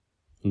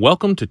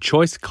Welcome to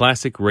Choice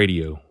Classic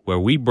Radio, where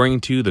we bring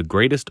to you the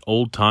greatest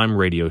old-time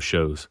radio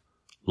shows.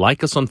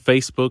 Like us on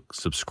Facebook,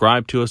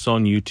 subscribe to us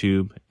on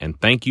YouTube,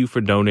 and thank you for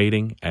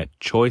donating at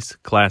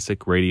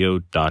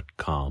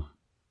choiceclassicradio.com.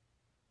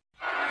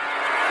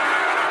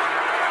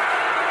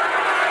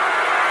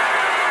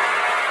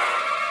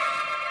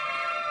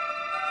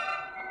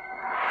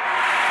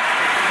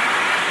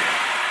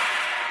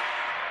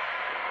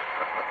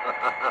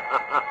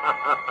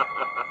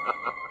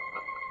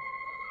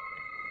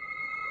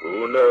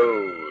 Who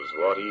knows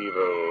what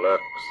evil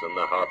lurks in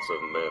the hearts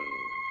of men?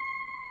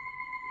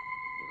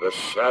 The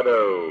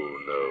Shadow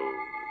knows.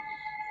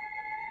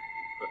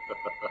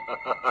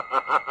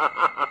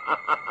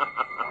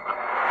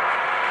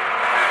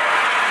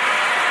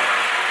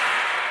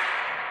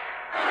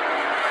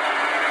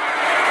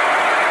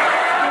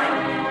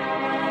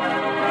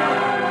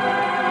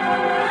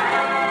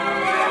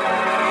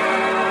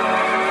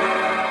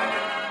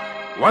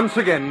 Once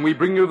again, we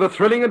bring you the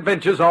thrilling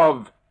adventures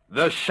of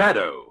The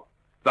Shadow,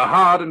 the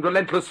hard and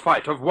relentless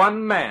fight of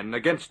one man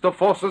against the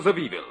forces of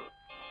evil.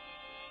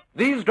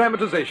 These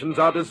dramatizations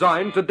are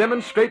designed to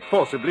demonstrate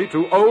forcibly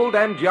to old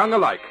and young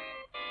alike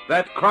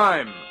that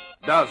crime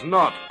does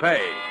not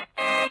pay.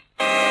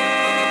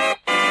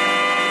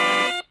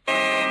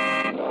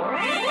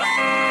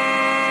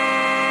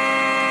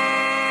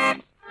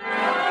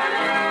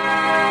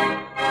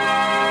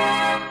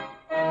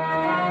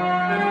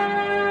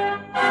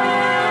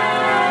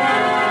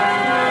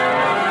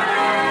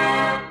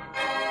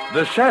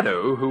 The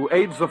Shadow, who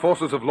aids the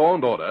forces of law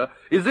and order,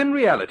 is in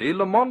reality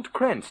Lamont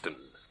Cranston,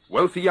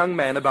 wealthy young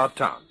man about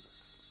town.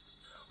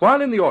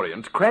 While in the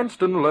Orient,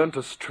 Cranston learnt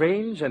a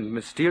strange and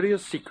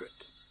mysterious secret: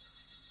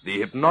 the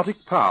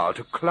hypnotic power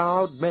to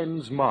cloud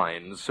men's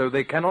minds so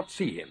they cannot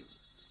see him.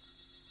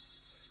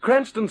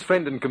 Cranston's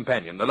friend and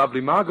companion, the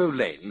lovely Margot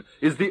Lane,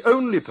 is the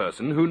only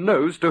person who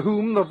knows to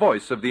whom the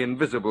voice of the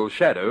invisible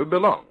Shadow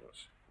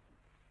belongs.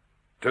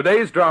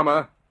 Today's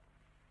drama,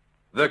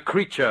 The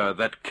Creature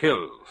That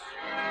Kills.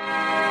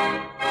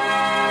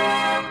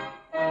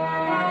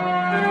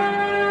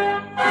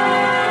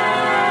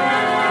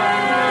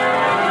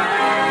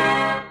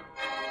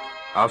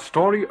 Our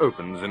story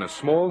opens in a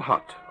small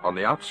hut on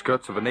the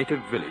outskirts of a native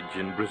village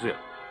in Brazil.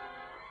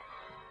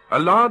 A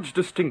large,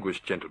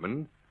 distinguished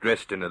gentleman,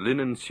 dressed in a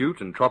linen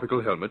suit and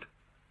tropical helmet,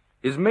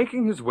 is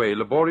making his way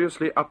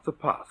laboriously up the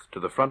path to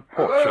the front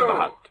porch of the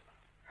hut.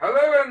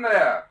 Hello in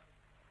there.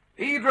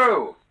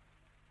 Pedro,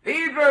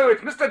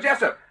 it's Mr.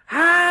 Jessup.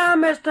 Ah,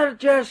 Mr.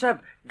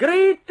 Jessup.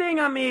 Greeting,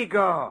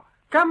 amigo.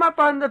 Come up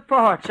on the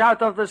porch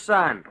out of the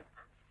sun.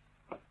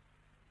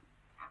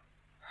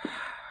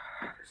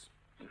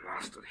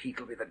 Bastard heat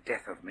will be the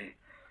death of me.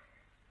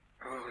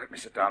 Oh, let me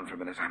sit down for a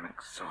minute. I'm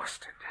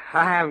exhausted.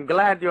 I am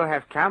glad you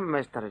have come,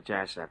 Mr.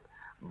 Jessup.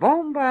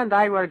 Bomba and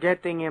I were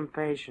getting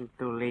impatient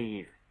to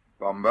leave.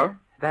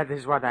 Bomba? That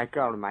is what I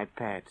call my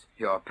pet.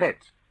 Your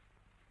pet?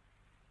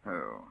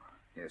 Oh,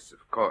 yes,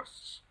 of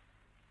course.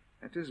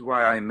 That is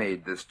why I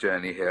made this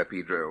journey here,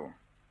 Pedro.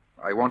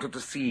 I wanted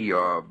to see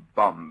your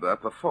Bomba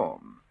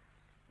perform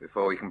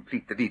before we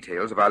complete the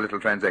details of our little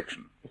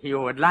transaction. You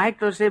would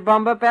like to see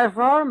Bomba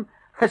perform?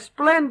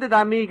 Splendid,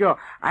 amigo.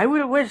 I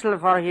will whistle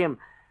for him.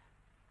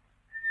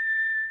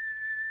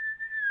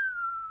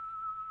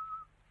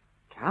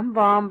 Come,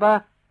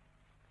 Bomba.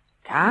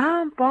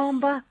 Come,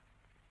 Bomba.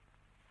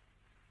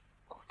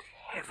 Good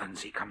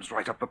heavens, he comes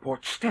right up the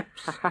porch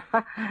steps.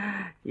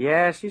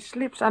 Yes, he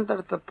slips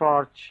under the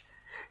porch.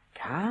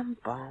 Come,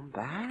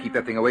 Bomba. Keep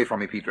that thing away from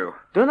me, Pedro.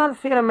 Do not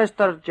fear,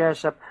 Mr.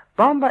 Jessup.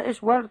 Bomba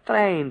is well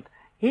trained.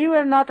 He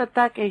will not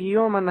attack a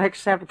human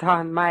except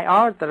on my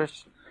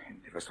orders. I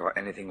never saw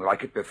anything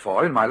like it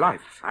before in my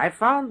life. I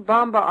found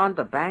Bomba on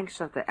the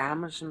banks of the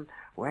Amazon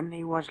when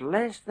he was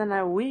less than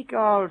a week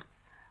old.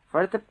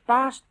 For the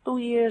past 2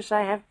 years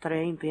I have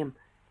trained him.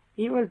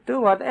 He will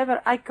do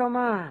whatever I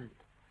command.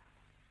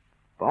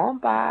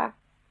 Bomba,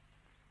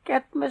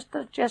 get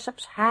Mr.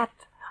 Jessup's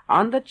hat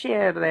on the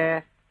chair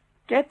there.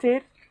 Get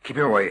it? Keep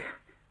him away.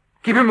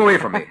 Keep him away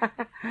from me.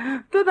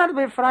 Do not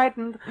be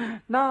frightened.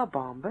 Now,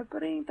 Bomba,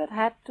 bring that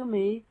hat to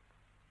me.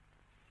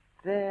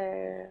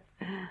 There.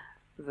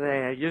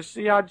 There. You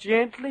see how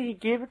gently he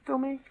gave it to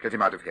me? Get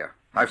him out of here.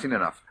 I've seen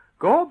enough.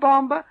 Go,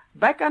 Bomba.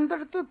 Back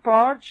under the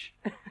porch.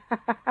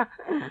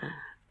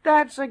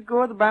 That's a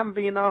good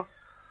Bambino.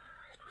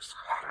 It was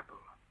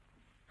horrible.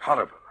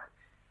 Horrible.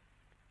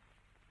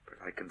 But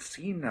I can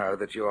see now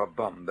that your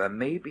Bomba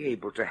may be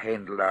able to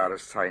handle our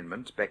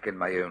assignment back in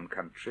my own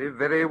country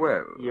very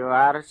well. You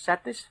are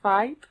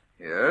satisfied?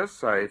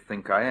 Yes, I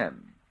think I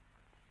am.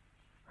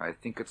 I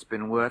think it's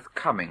been worth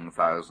coming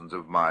thousands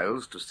of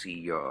miles to see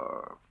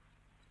your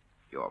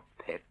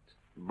pet.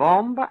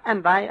 Bomba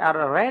and I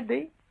are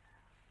ready.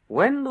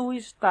 When do we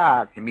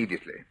start?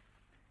 Immediately.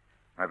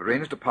 I've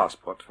arranged a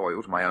passport for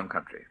you to my own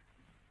country.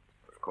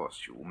 Of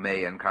course, you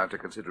may encounter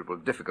considerable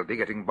difficulty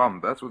getting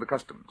Bomba through the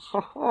customs.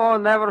 Oh,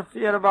 never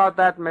fear about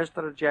that,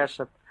 Mr.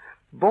 Jessup.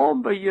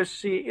 Bomba, you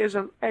see, is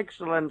an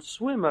excellent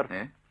swimmer.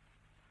 Eh?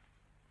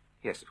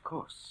 Yes, of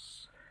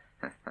course.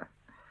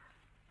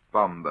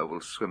 Bomber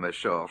will swim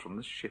ashore from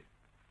the ship.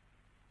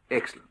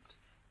 Excellent.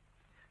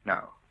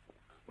 Now,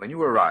 when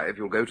you arrive,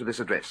 you'll go to this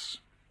address.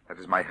 That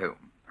is my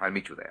home. I'll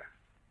meet you there.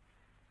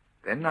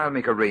 Then I'll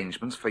make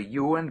arrangements for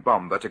you and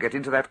Bomber to get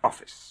into that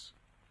office,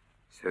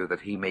 so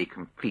that he may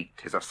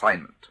complete his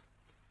assignment.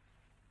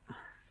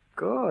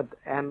 Good.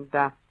 And,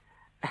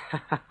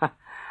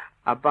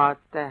 about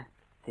the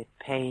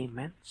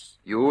payments?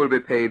 You will be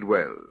paid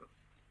well.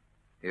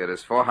 Here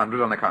is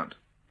 400 on account.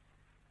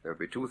 There'll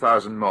be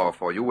 2,000 more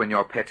for you when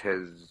your pet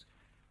has,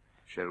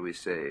 shall we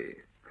say,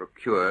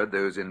 procured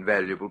those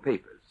invaluable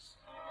papers.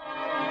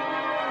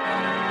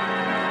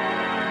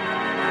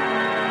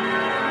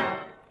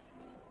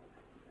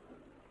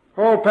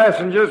 All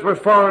passengers with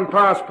foreign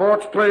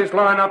passports, please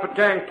line up at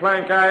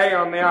gangplank A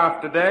on the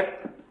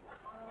afterdeck.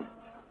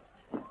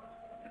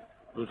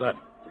 Who's that?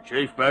 The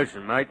chief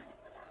bosun, mate.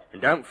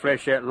 And don't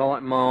flash that light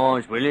in my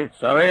eyes, will you?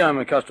 Sorry, I'm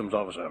a customs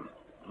officer.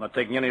 I'm not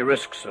taking any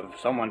risks of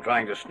someone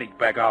trying to sneak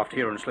back aft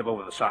here and slip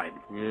over the side.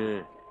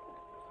 Yeah.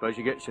 Suppose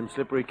you get some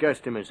slippery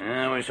customers.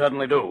 Yeah, we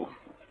certainly do.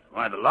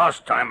 Why, the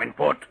last time in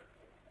port...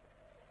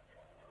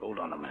 Hold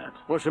on a minute.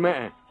 What's the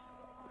matter?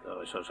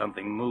 Oh, I saw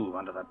something move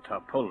under that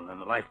tarpaulin in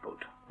the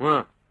lifeboat.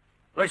 What?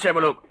 Let's have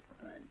a look.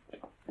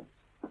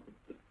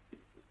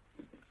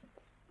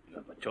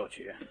 Got my torch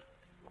here.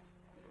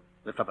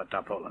 Lift up that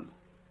tarpaulin.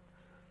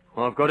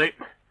 I've got it.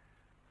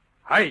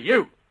 Hey,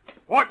 you!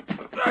 What?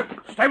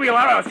 Stay where you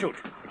are, I'll shoot.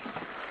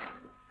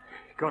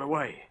 Got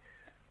away.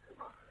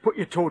 Put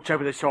your torch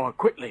over the side,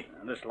 quickly.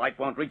 This light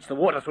won't reach the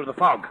water through the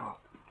fog.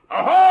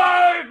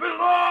 Ahoy,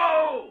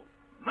 below!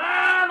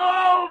 Man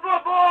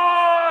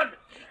overboard!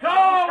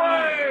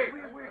 Stowaway!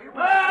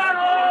 Man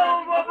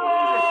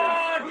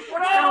overboard!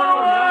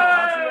 Stowaway!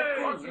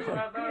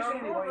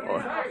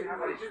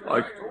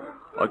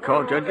 I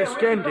can't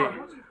understand it.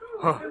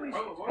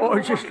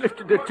 I just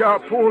lifted the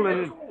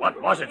tarpaulin and...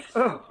 What was it?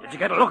 Did you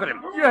get a look at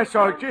him? Yes,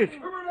 I did.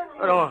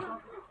 And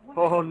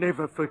I'll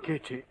never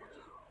forget it.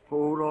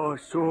 All I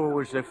saw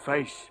was the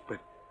face,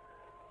 but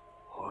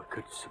I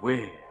could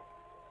swear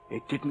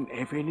it didn't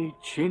have any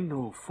chin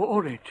or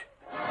forehead.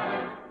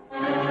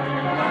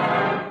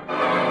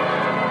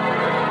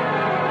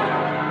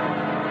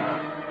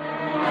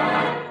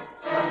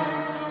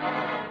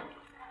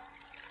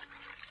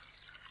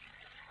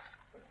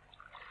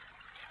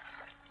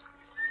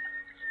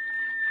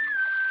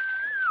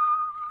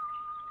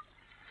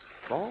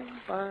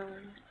 Bomber.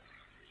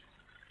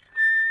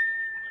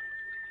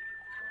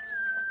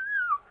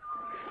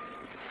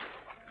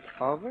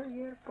 Over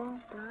here,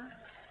 Bomber.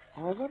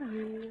 Over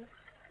here.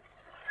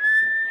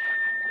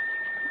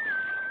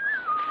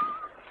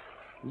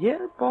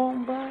 Here,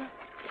 Bomber.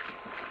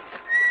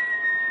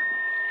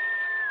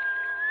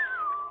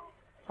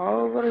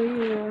 Over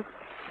here.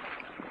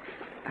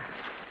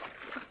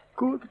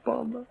 Good,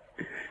 Bomber.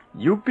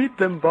 You beat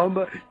them,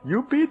 Bomber.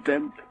 You beat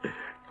them.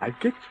 I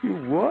get you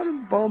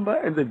one Bomber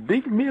and a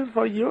big meal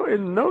for you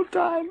in no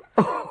time.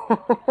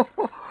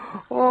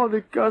 Oh,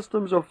 the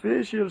customs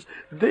officials,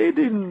 they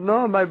didn't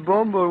know my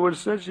Bomber was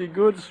such a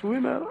good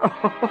swimmer.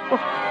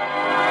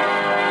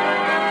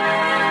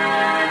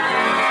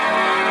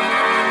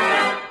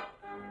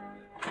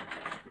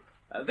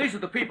 These are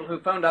the people who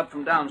phoned up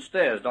from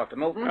downstairs, Dr.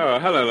 Milton. Oh,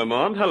 hello,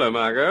 Lamont. Hello,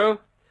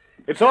 Margot.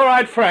 It's all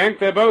right, Frank.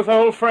 They're both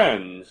old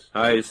friends.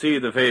 I see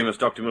the famous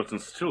Dr.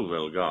 Milton's still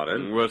well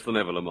guarded. Worse than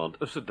ever, Lamont.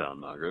 Sit down,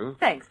 Margot.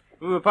 Thanks.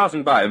 We were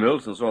passing by,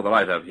 Milt, and saw the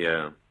light up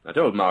here. I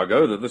told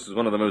Margot that this is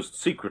one of the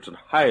most secret and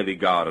highly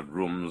guarded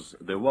rooms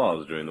there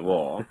was during the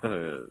war.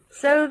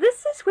 So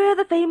this is where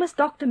the famous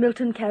Dr.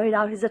 Milton carried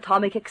out his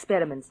atomic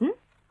experiments,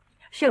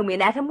 Show me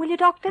an atom, will you,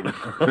 Doctor?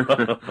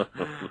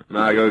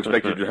 Margot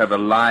expected to have a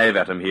live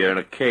atom here in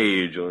a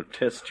cage or a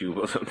test tube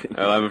or something.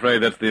 Well, I'm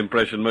afraid that's the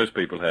impression most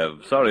people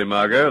have. Sorry,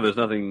 Margot, there's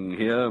nothing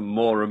here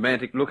more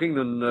romantic looking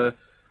than,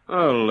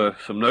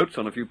 some notes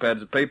on a few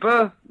pads of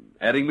paper,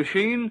 adding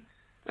machine,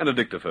 and a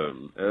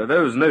dictaphone.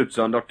 Those notes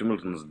on Dr.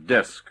 Milton's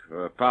desk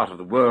are part of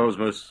the world's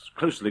most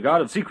closely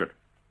guarded secret.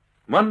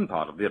 One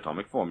part of the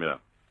atomic formula.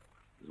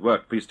 His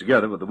work pieced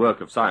together with the work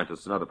of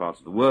scientists in other parts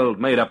of the world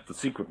made up the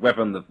secret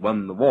weapon that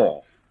won the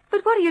war.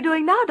 But what are you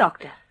doing now,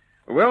 Doctor?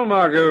 Well,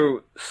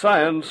 Margot,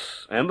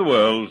 science and the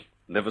world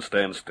never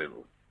stand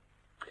still.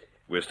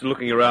 We're still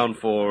looking around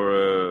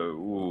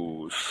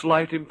for,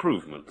 slight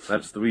improvements.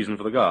 That's the reason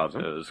for the guards,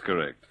 huh? That's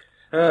correct.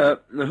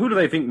 Who do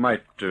they think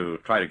might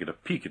try to get a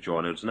peek at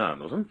your notes now,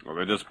 Milton? Well,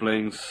 they're just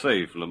playing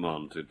safe,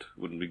 Lamont. It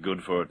wouldn't be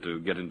good for it to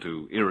get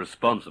into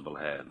irresponsible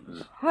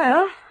hands.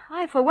 Well,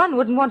 I, for one,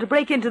 wouldn't want to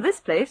break into this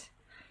place.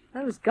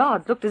 Those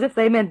guards looked as if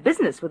they meant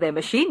business with their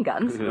machine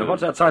guns.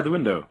 What's outside the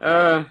window?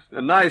 A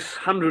nice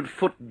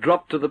 100-foot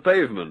drop to the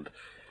pavement.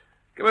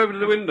 Come over to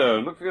the window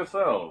and look for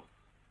yourself.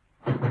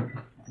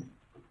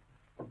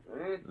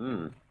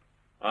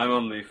 I'm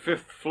on the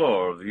 5th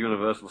floor of the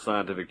Universal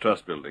Scientific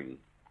Trust building.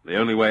 The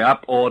only way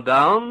up or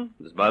down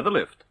is by the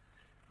lift.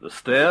 The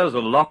stairs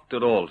are locked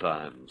at all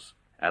times,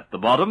 at the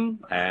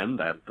bottom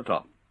and at the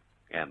top.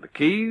 And the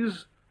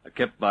keys are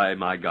kept by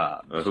my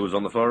guards. Who's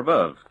on the floor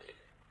above?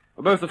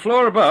 Both the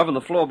floor above and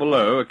the floor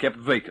below are kept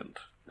vacant.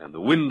 and the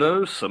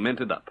window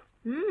cemented up.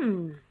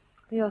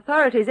 The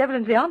authorities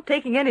evidently aren't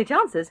taking any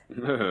chances.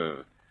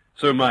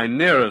 So my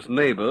nearest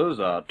neighbors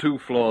are 2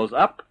 floors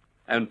up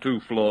and 2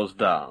 floors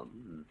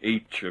down,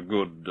 each a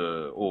good,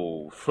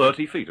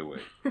 30 feet away.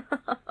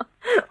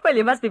 Well,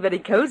 you must be very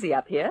cozy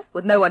up here,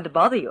 with no one to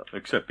bother you.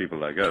 Except people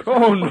like us.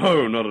 Oh,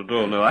 no, not at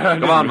all, no.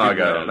 Come on,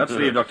 Margot. Let's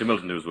leave Dr.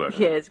 Milton to his work.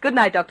 Yes, good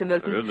night, Dr.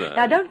 Milton. Good night.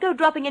 Now, don't go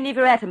dropping any of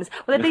your atoms.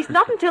 Well, at least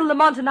not until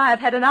Lamont and I have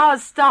had an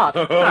hour's start.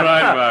 All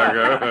right,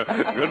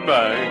 Margot.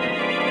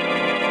 Goodbye.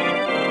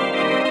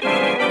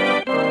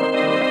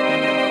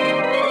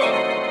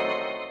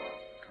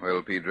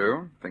 Well,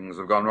 Pedro, things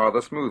have gone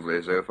rather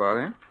smoothly so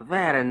far, eh?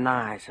 Very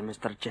nice,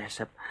 Mr.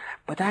 Jessup.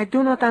 But I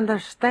do not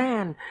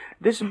understand.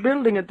 This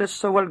building is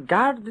so well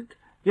guarded,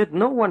 yet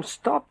no one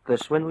stopped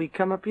us when we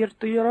come up here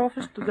to your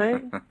office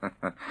today.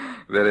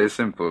 Very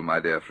simple,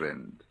 my dear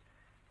friend.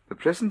 The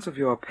presence of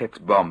your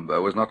pet Bomber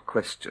was not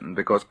questioned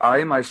because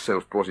I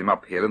myself brought him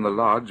up here in the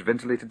large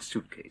ventilated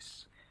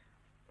suitcase.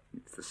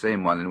 It's the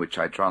same one in which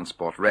I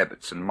transport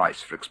rabbits and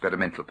mice for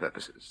experimental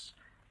purposes.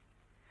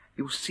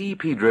 You see,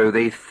 Pedro,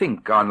 they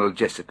think Arnold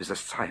Jessup is a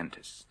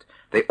scientist.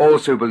 They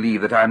also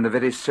believe that I am the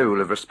very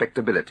soul of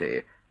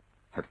respectability.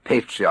 A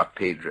patriot,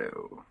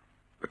 Pedro.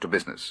 But to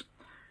business.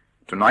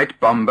 Tonight,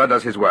 Bomber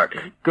does his work.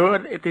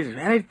 Good. It is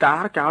very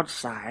dark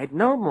outside.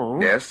 No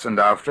moon. Yes, and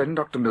our friend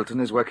Dr. Milton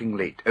is working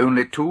late,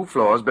 only 2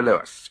 floors below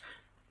us.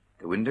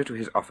 The window to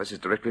his office is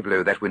directly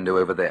below that window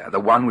over there, the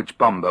one which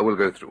Bomber will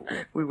go through.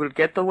 We will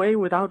get away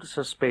without We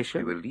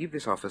suspicion. will leave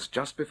this office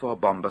just before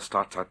Bomber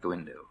starts out the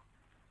window.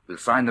 We'll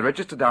sign the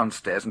register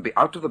downstairs and be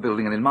out of the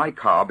building and in my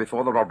car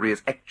before the robbery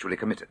is actually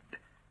committed.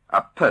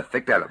 A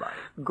perfect alibi.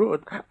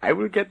 Good. I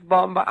will get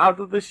Bomber out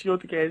of the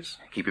suitcase.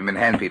 Keep him in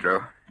hand,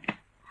 Pedro.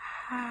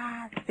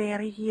 Ah, there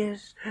he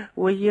is.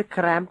 Were you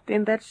cramped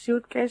in that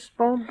suitcase,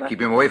 Bomber?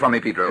 Keep him away from me,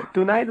 Pedro.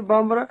 Tonight,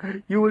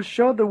 Bomber, you will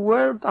show the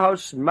world how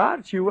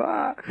smart you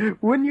are.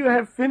 When you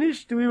have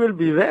finished, we will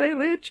be very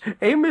rich.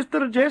 Eh,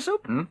 Mr.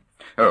 Jessup?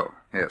 Oh,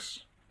 yes.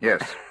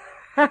 Yes.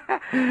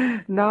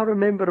 Now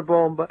remember,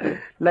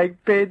 Bomber,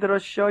 like Pedro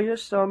showed you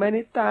so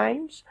many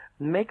times,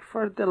 make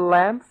for the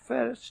lamp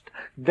first,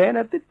 then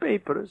at the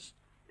papers.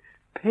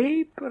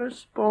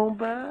 Papers,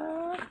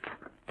 Bomber.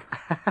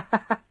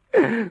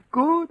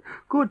 Good,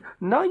 good.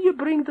 Now you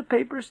bring the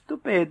papers to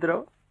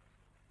Pedro.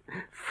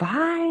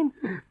 Fine,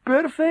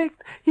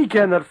 perfect. He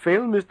cannot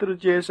fail, Mr.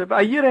 Jessup.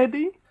 Are you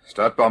ready?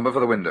 Start Bomber for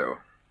the window.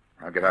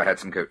 I'll get our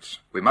hats and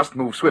coats. We must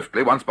move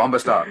swiftly once Bomber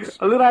starts.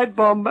 All right,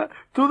 Bomber,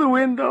 to the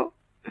window.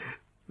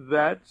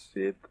 That's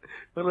it.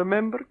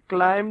 Remember,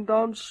 climb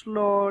down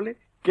slowly,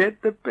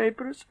 get the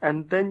papers,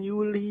 and then you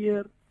will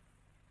hear.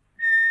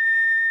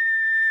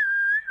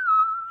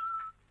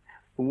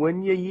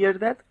 When you hear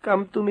that,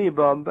 come to me,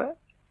 Bomber.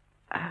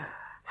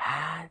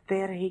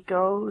 There he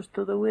goes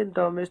to the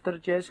window, Mr.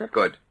 Jessup.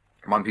 Good.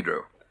 Come on,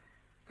 Pedro.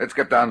 Let's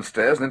get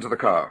downstairs and into the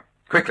car.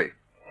 Quickly.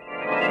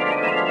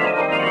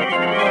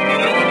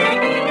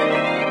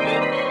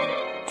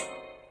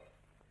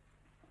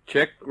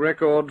 Check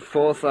record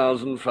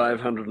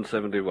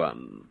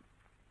 4,571.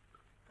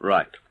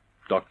 Right.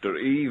 Dr.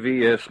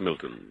 E.V.S.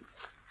 Milton.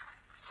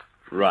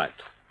 Right.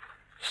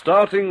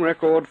 Starting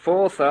record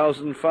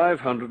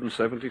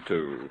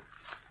 4,572.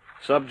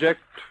 Subject,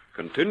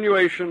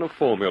 continuation of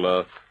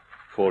formula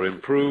for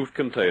improved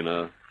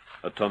container,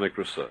 atomic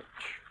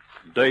research.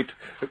 Date...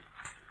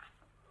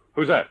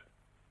 Who's that?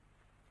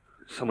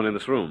 Someone in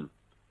this room.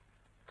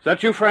 Is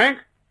that you, Frank?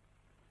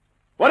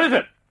 What is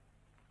it?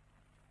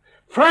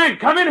 Frank,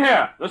 come in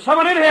here! There's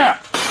someone in here!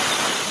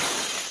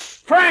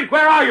 Frank,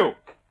 where are you?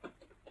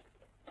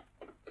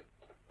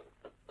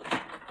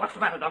 What's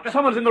the matter, Doctor?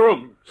 Someone's in the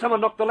room.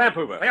 Someone knocked the lamp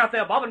over. Stay out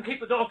there, Bob, and keep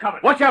the door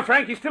covered. Watch out,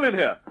 Frank. He's still in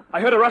here. I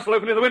heard a rustle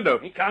opening the window.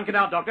 He can't get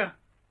out, Doctor.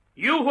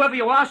 You, whoever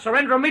you are,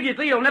 surrender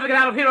immediately. You'll never get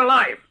out of here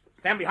alive.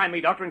 Stand behind me,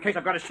 Doctor, in case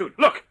I've got to shoot.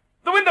 Look!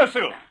 The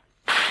windowsill!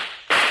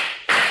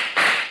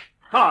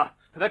 Ah,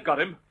 that got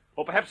him.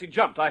 Or perhaps he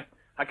jumped. I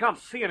can't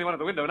see anyone at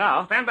the window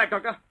now. Stand back,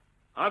 Doctor.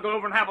 I'll go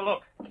over and have a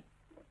look.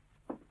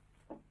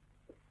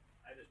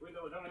 This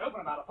window was only open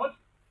about a foot.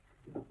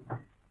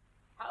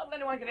 How did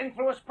anyone get in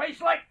through a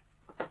space like...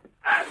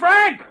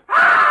 Frank!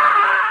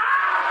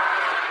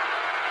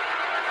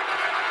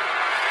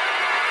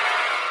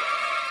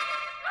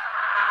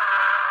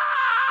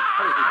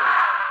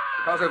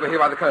 The car's over here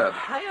by the curb.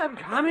 I am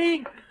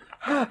coming.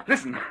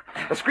 Listen,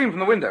 a scream from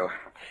the window.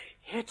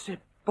 It's a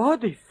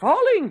body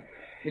falling.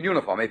 In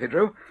uniform, eh,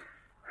 Pedro?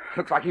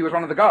 Looks like he was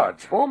one of the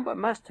guards. Bomber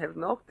must have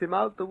knocked him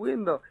out the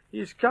window.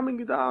 He's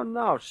coming down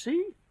now,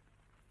 see?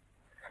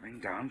 Coming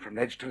down from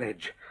ledge to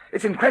ledge.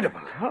 It's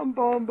incredible. Come,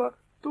 Bomber.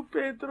 To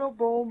Pedro,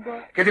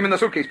 Bomber. Get him in the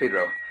suitcase,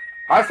 Pedro.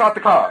 I'll start the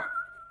car.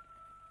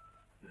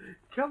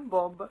 Come,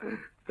 Bomber.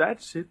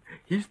 That's it.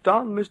 He's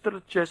down,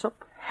 Mr.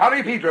 Jessup.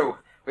 Hurry, Pedro.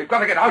 We've got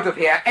to get out of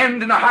here,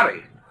 and in a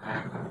hurry.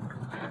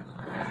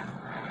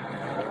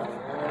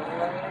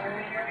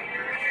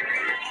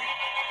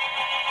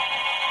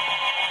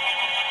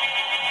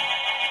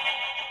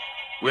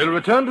 We'll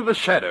return to the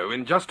shadow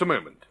in just a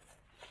moment.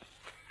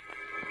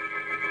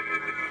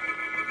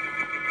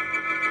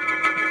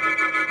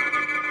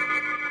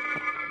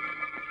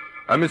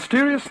 A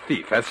mysterious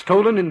thief has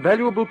stolen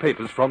invaluable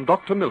papers from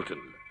Dr. Milton,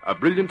 a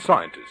brilliant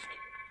scientist.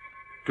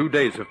 2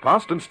 days have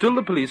passed, and still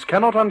the police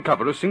cannot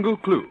uncover a single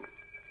clue.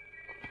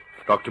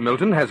 Dr.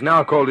 Milton has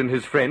now called in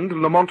his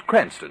friend, Lamont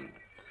Cranston,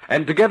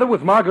 and together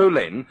with Margot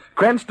Lane,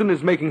 Cranston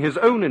is making his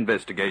own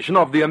investigation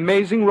of the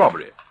amazing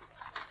robbery.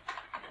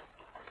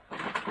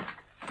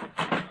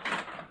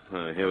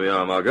 Here we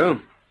are, Margot.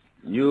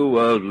 New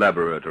World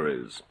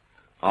Laboratories.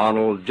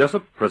 Arnold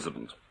Jessup,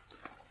 President.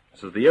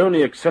 This is the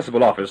only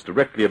accessible office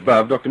directly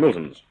above Dr.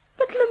 Milton's.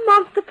 But,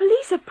 Lamont, the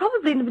police have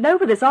probably been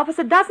over this office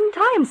a dozen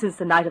times since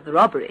the night of the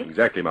robbery.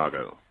 Exactly,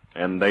 Margot.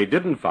 And they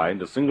didn't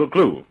find a single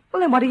clue. Well,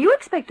 then what do you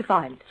expect to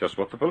find? Just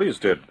what the police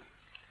did.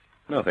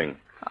 Nothing.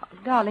 Oh,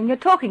 darling, you're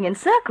talking in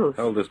circles.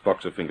 Hold this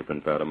box of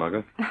fingerprint powder,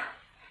 Margot.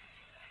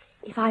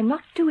 If I'm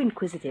not too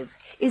inquisitive,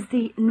 is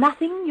the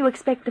nothing you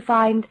expect to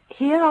find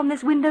here on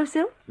this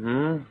windowsill?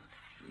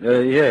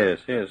 Yes,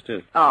 it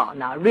is. Oh,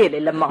 now, really,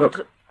 Lamont.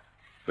 Look,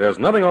 there's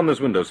nothing on this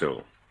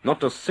windowsill.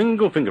 Not a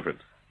single fingerprint.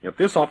 Yet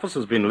this office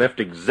has been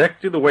left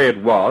exactly the way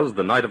it was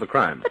the night of the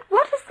crime. But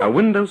what is that? A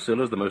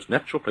windowsill is the most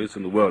natural place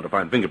in the world to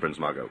find fingerprints,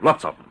 Margot.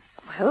 Lots of them.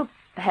 Well,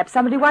 perhaps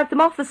somebody wiped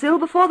them off the sill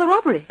before the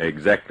robbery.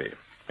 Exactly.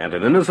 And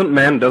an innocent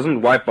man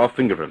doesn't wipe off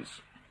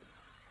fingerprints.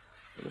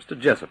 Mr.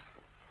 Jessup,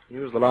 he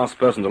was the last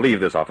person to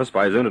leave this office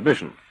by his own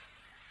admission.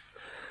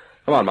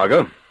 Come on,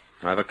 Margot.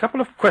 I have a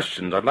couple of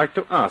questions I'd like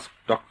to ask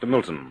Dr.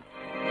 Milton.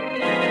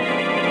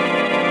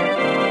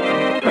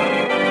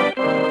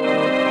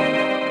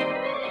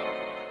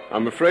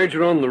 I'm afraid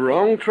you're on the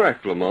wrong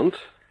track, Lamont.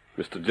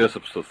 Mr.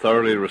 Jessup's a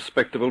thoroughly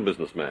respectable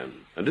businessman.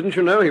 And didn't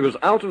you know he was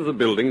out of the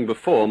building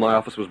before my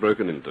office was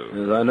broken into?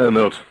 Yes, I know,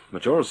 Milt.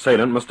 But your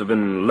assailant must have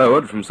been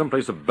lowered from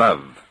someplace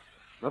above.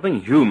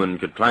 Nothing human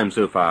could climb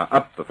so far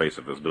up the face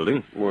of this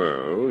building.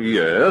 Well,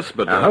 yes,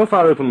 but... Now, how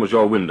far open was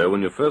your window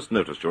when you first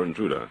noticed your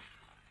intruder?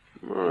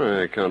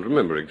 I can't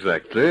remember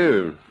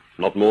exactly.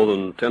 Not more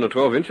than 10 or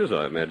 12 inches,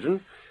 I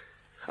imagine.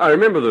 I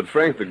remember that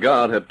Frank the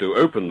guard had to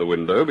open the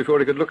window before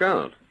he could look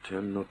out.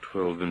 10 or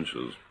 12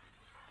 inches.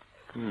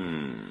 Do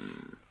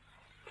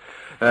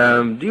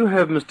you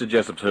have Mr.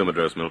 Jessup's home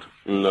address, Milt?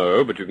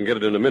 No, but you can get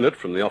it in a minute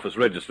from the office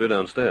registry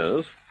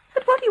downstairs.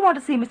 But what do you want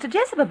to see Mr.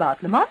 Jessup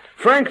about, Lamont?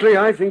 Frankly,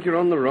 I think you're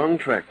on the wrong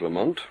track,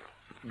 Lamont.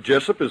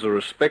 Jessup is a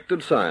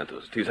respected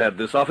scientist. He's had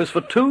this office for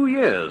 2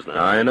 years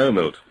now. I know,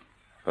 Milt.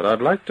 But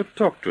I'd like to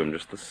talk to him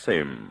just the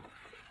same.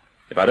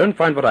 If I don't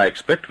find what I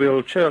expect,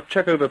 we'll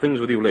check over things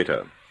with you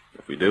later.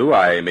 If we do,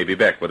 I may be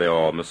back with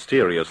your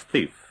mysterious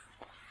thief.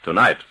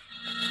 Tonight.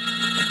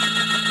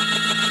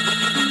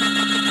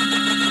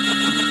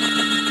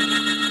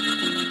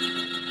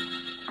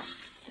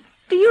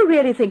 Do you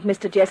really think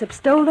Mr. Jessup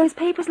stole those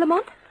papers,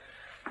 Lamont?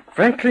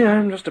 Frankly,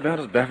 I'm just about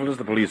as baffled as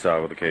the police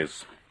are with the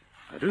case.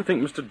 I do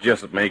think Mr.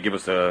 Jessup may give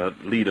us a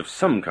lead of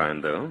some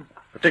kind, though.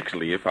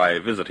 Particularly if I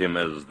visit him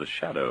as the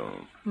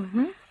Shadow.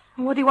 Mm-hmm.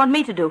 What do you want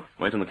me to do?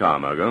 Wait in the car,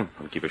 Margot,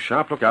 and keep a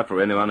sharp lookout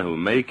for anyone who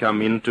may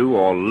come into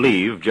or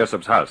leave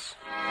Jessup's house.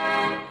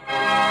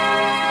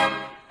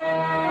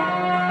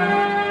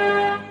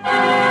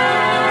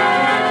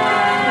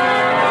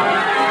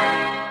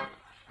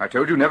 I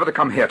told you never to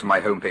come here to my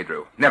home,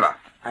 Pedro. Never.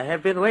 I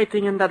have been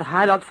waiting in that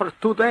hideout for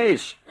 2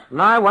 days.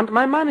 Now I want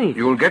my money.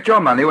 You'll get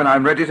your money when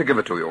I'm ready to give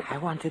it to you. I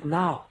want it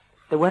now.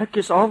 The work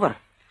is over.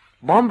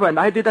 Bomba and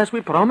I did as we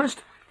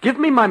promised. Give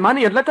me my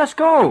money and let us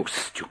go.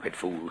 Stupid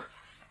fool.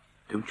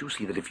 Don't you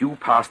see that if you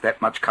pass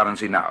that much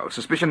currency now,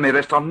 suspicion may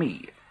rest on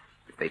me?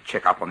 If they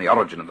check up on the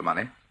origin of the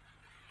money.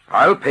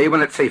 I'll pay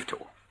when it's safe to.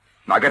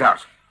 Now get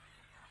out.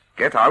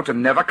 Get out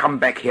and never come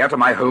back here to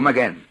my home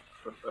again.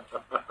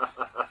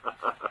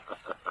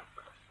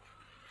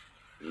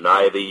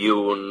 Neither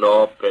you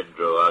nor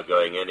Pedro are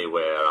going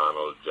anywhere,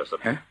 Arnold Jessup.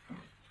 Huh?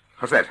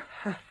 What's that?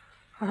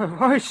 A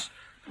voice,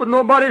 but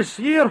nobody's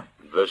here.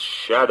 The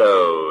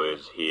Shadow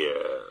is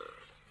here.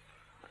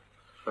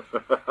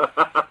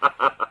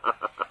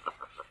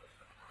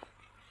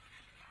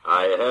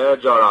 I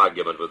heard your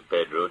argument with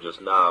Pedro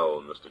just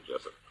now, Mr.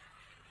 Jessup.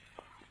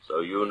 So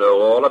you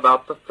know all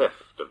about the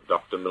theft of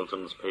Dr.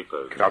 Milton's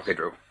papers. Get out,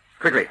 Pedro.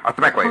 Quickly, out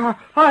the back way.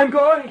 I'm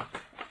going.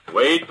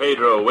 Wait,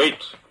 Pedro,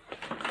 wait.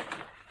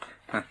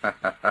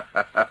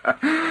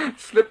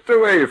 Slipped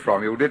away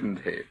from you,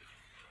 didn't he?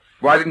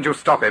 Why didn't you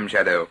stop him,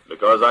 Shadow?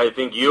 Because I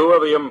think you are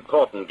the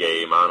important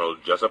game, Arnold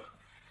Jessup.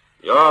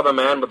 You're the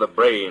man with the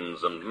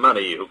brains and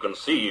money who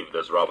conceived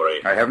this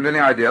robbery. I haven't any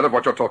idea of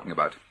what you're talking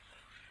about.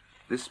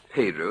 This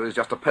Pedro is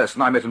just a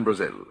person I met in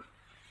Brazil.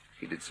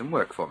 He did some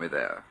work for me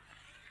there.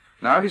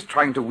 Now he's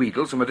trying to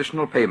wheedle some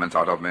additional payments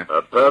out of me.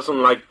 A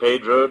person like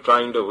Pedro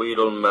trying to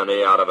wheedle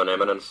money out of an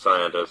eminent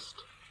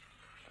scientist.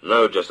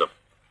 No, Jessup.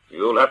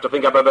 You'll have to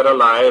think up a better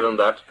lie than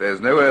that. There's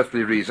no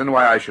earthly reason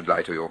why I should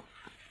lie to you.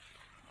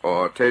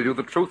 Or tell you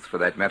the truth, for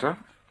that matter.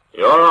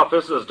 Your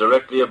office is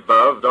directly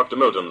above Dr.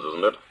 Milton's,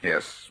 isn't it?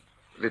 Yes.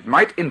 But it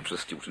might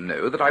interest you to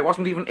know that I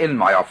wasn't even in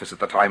my office at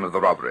the time of the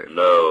robbery.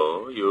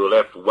 No, you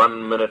left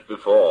 1 minute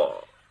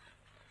before.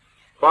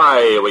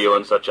 Why were you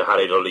in such a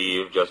hurry to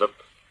leave, Jessup?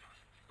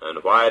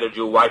 And why did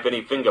you wipe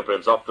any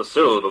fingerprints off the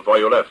sill before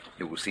you left?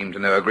 You seem to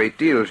know a great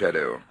deal,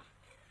 Shadow.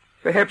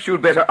 Perhaps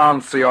you'd better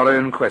answer your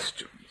own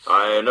questions.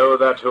 I know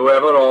that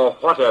whoever or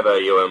whatever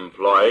you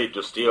employed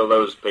to steal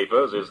those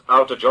papers is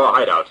out at your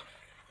hideout.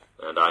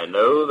 And I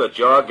know that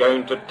you're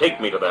going to take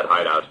me to that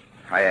hideout.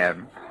 I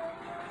am.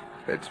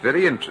 That's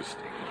very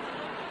interesting.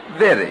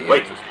 Very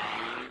Wait. interesting.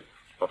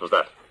 What was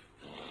that?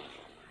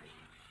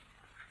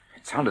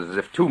 It sounded as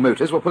if 2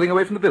 motors were pulling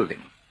away from the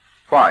building.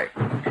 Why?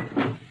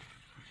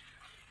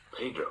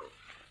 Pedro.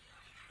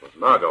 With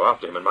Margot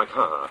after him in my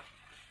car.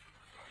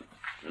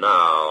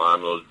 Now,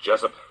 Arnold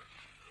Jessup,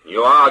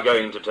 you are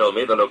going to tell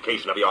me the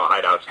location of your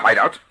hideout.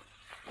 Hideout?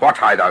 What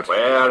hideout?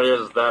 Where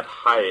is that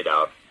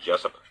hideout,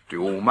 Jessup?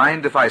 Do you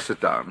mind if I sit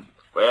down?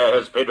 Where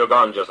has Pedro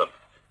gone, Jessup?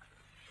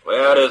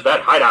 Where is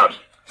that hideout?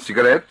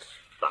 Cigarette?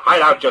 The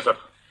hideout, Jessup.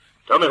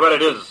 Tell me where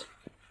it is.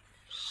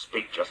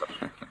 Speak, Jessup.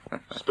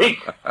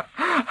 Speak!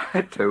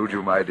 I told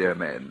you, my dear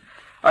man.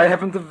 I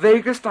haven't the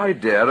vaguest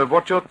idea of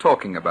what you're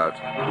talking about.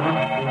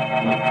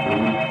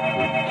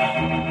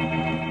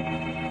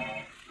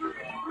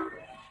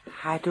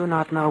 I do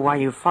not know why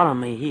you follow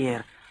me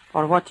here,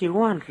 or what you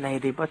want,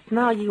 lady, but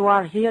now you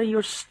are here,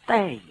 you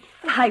stay.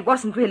 I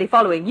wasn't really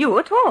following you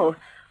at all.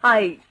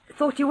 I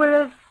thought you were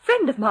a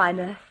friend of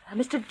mine,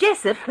 Mr.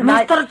 Jessup. And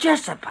Mr.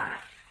 Jessup?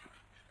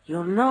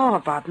 You know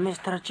about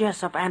Mr.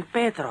 Jessup and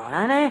Pedro,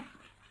 eh?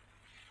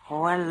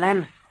 Well,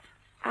 then,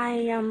 I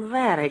am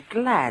very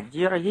glad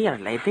you're here,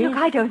 lady. Look,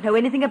 I don't know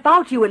anything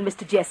about you and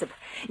Mr. Jessup.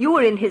 You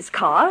were in his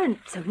car, and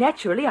so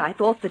naturally I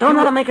thought that Don't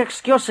you... not make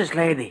excuses,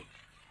 lady.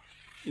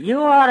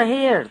 You are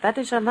here, that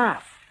is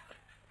enough.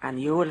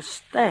 And you will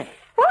stay.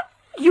 What?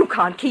 You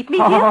can't keep me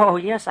here? Oh,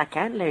 yes, I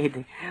can,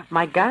 lady.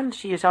 My gun,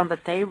 she is on the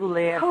table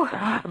there.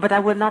 Oh. But I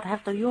will not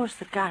have to use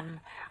the gun.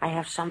 I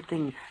have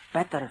something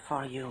better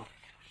for you.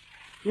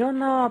 You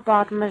know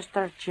about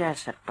Mr.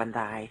 Jessup and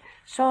I,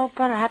 so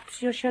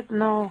perhaps you should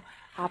know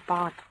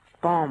about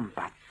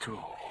Bomba, too.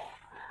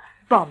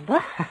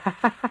 Bomba?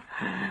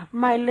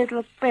 My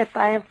little pet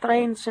I have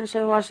trained since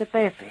I was a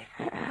baby.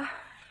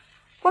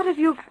 What have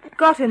you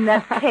got in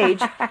that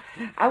cage?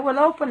 I will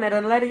open it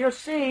and let you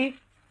see.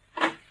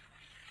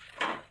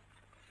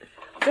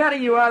 There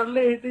you are,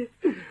 lady.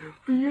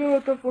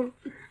 Beautiful,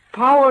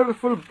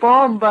 powerful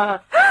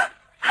Bomba.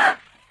 A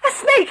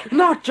snake!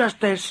 Not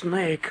just a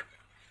snake.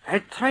 A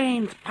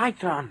trained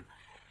python.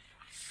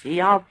 See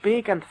how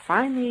big and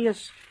fine he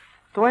is.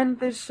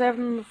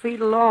 27 feet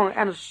long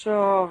and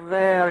so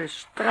very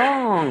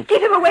strong.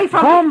 Keep him away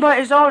from me! Bomba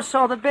is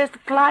also the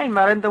best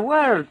climber in the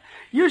world.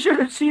 You should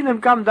have seen him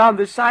come down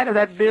the side of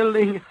that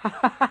building.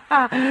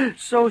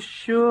 So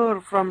sure,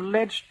 from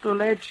ledge to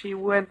ledge he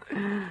went.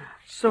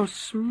 So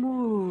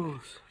smooth.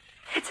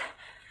 It's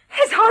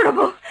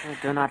horrible. You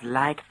do not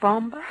like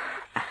Bomba?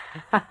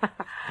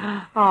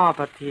 Oh,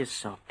 but he is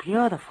so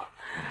beautiful.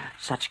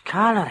 Such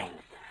coloring.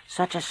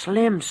 Such a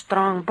slim,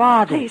 strong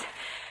body.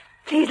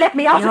 Please let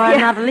me out You of are here.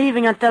 not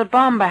leaving until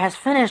Bomba has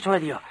finished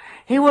with you.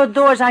 He will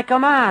do as I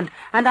command,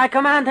 and I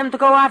command him to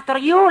go after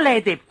you,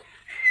 lady.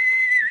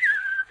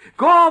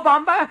 Go,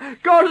 Bomba!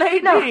 Go,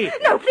 lady!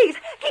 No, please,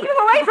 keep him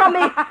away from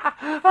me.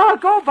 Oh,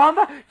 go,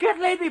 Bomba! Get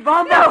Lady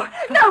Bomba!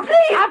 No,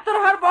 please! After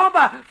her,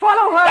 Bomba!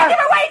 Follow her! Get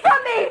him away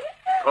from me!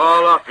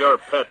 Call off your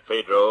pet,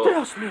 Pedro.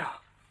 Dios mío!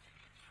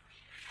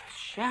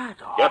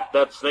 Shadow. Get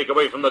that snake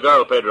away from the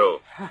girl,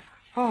 Pedro.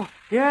 Oh,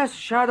 yes,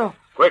 Shadow.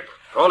 Quick,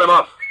 call him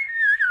off.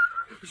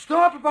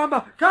 Stop,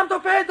 Bomba! Come to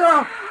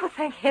Pedro! Oh,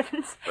 thank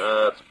heavens.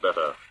 That's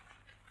better.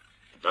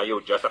 Now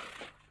you, Jessup,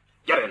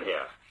 get in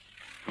here.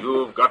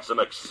 You've got some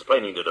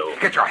explaining to do.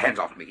 Get your hands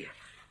off me.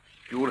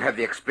 You'll have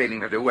the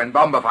explaining to do when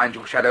Bomba finds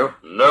you, Shadow.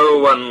 No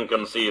one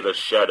can see the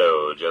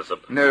shadow,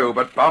 Jessup. No,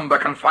 but Bomba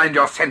can find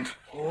your scent.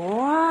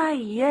 Why,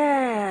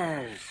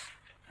 yes.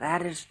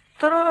 That is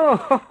true.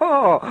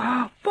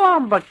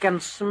 Bomba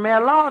can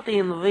smell out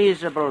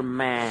invisible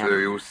man. So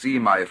you see,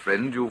 my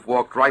friend, you've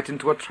walked right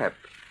into a trap.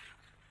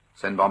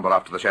 Send Bomba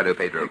after the Shadow,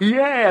 Pedro.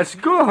 Yes,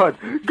 good.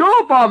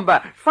 Go,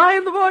 Bomba.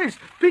 Find the voice.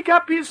 Pick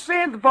up his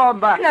scent,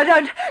 Bomba. No,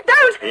 don't.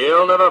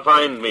 He'll never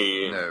find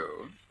me. No.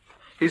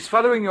 He's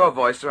following your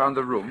voice around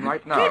the room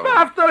right now. Keep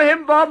after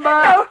him,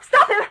 Bomba. No,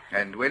 stop him.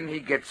 And when he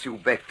gets you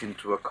backed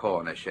into a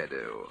corner,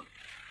 Shadow,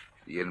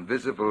 the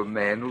invisible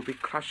man will be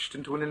crushed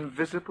into an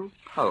invisible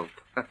pulp.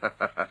 Keep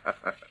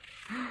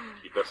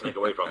that snake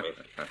away from me.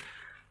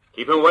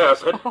 Keep him away, I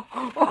said.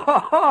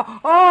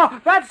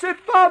 Oh, that's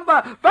it,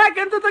 Bomba. Back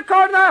into the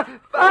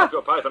corner. Look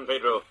your python,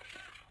 Pedro.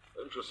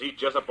 Don't you see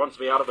Jessup wants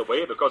me out of the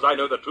way because I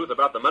know the truth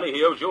about the money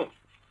he owes you?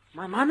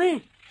 My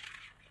money?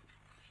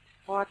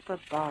 What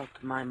about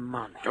my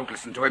money? Don't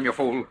listen to him, you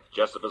fool.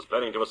 Jessup is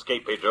planning to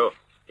escape, Pedro.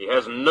 He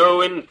has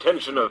no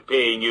intention of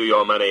paying you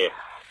your money.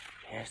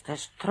 Is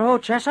this true,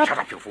 Jessup? Shut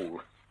up, you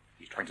fool.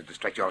 He's trying to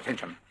distract your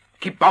attention.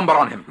 Keep Bomba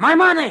on him. My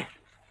money!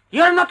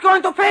 You're not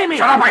going to pay me!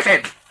 Shut up, I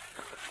said!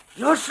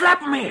 You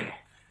slap me!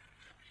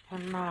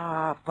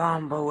 Now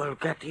Bomba will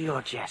get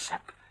you,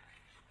 Jessup.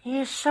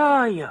 He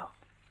saw you.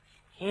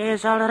 He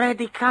is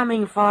already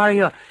coming for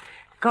you.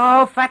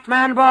 Go, fat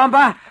man,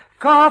 Bomba.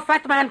 Go,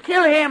 fat man,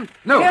 kill him!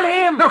 No. Kill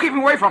him! No, keep him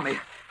away from me.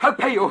 I'll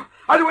pay you.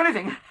 I'll do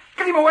anything.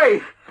 Get him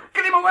away.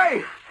 Get him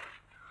away.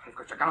 I've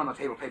got your gun on the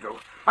table, Pedro.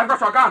 I've got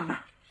your gun.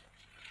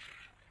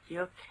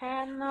 You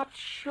cannot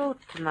shoot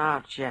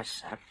now,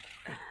 Jessup.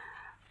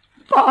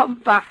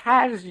 Bomba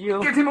has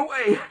you. Get him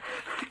away.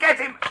 Get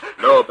him.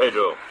 No,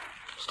 Pedro.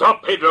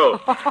 Stop, Pedro.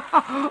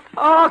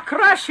 Oh,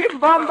 crush him,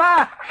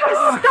 Bomba.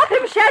 Stop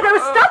him, Shadow,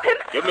 stop him!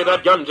 Give me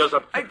that gun,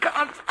 Jessup. I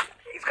can't.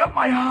 He's got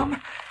my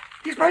arm.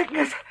 He's breaking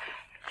it.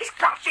 He's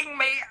crushing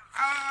me.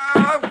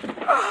 I've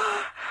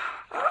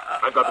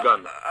got the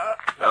gun.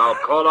 Now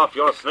call off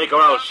your snake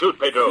or I'll shoot,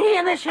 Pedro.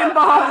 Finish him,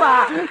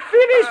 Bomba.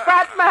 Finish,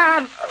 fat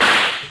man.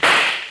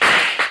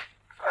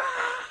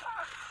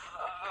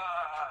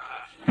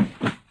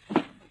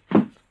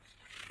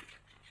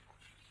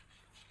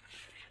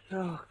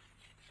 You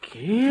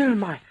kill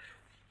my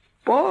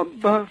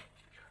Bomba.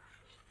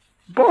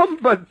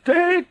 Bomba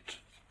dead.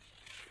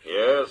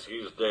 Yes,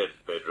 he's dead,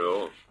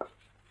 Pedro.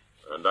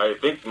 And I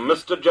think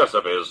Mr.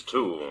 Jessup is,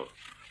 too.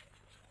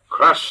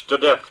 Crushed to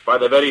death by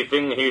the very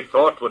thing he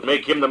thought would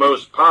make him the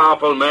most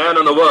powerful man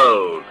in the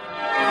world.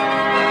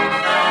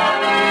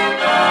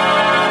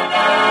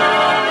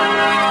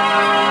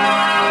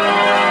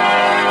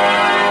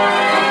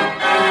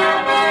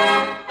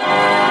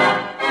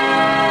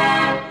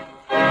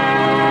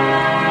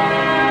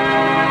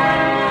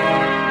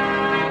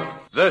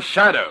 The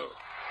Shadow.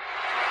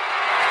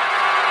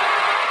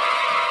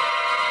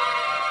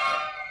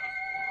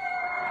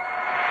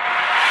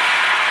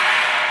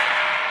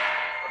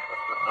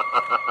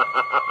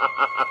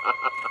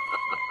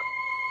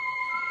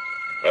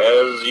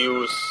 As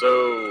you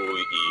sow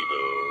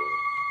evil,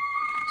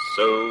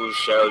 so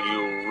shall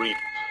you reap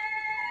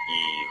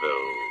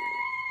evil.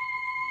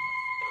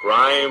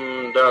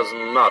 Crime does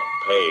not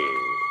pay.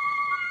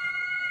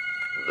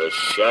 The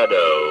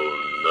Shadow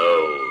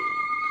knows.